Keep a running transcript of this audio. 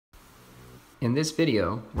In this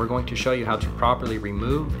video, we're going to show you how to properly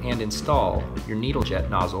remove and install your needle jet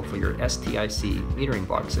nozzle for your STIC metering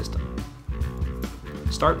block system.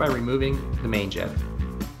 Start by removing the main jet.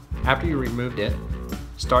 After you removed it,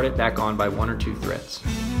 start it back on by 1 or 2 threads.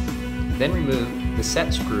 Then remove the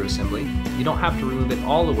set screw assembly. You don't have to remove it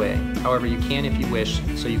all the way, however you can if you wish,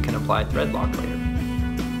 so you can apply thread lock later.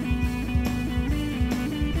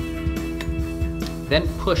 Then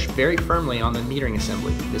push very firmly on the metering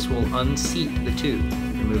assembly. This will unseat the tube.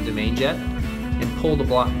 Remove the main jet and pull the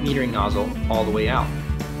block metering nozzle all the way out.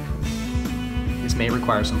 This may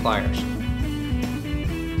require some pliers.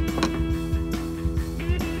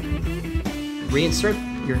 Reinsert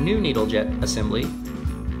your new needle jet assembly.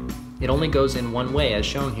 It only goes in one way as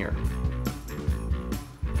shown here.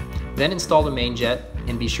 Then install the main jet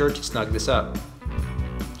and be sure to snug this up.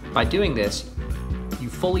 By doing this, you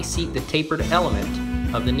fully seat the tapered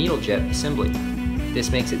element of the needle jet assembly. This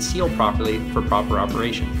makes it seal properly for proper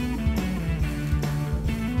operation.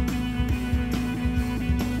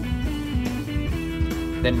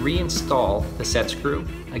 Then reinstall the set screw.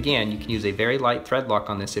 Again, you can use a very light thread lock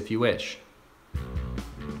on this if you wish.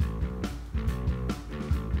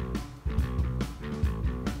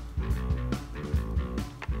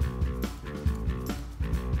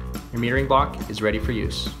 Your metering block is ready for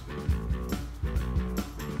use.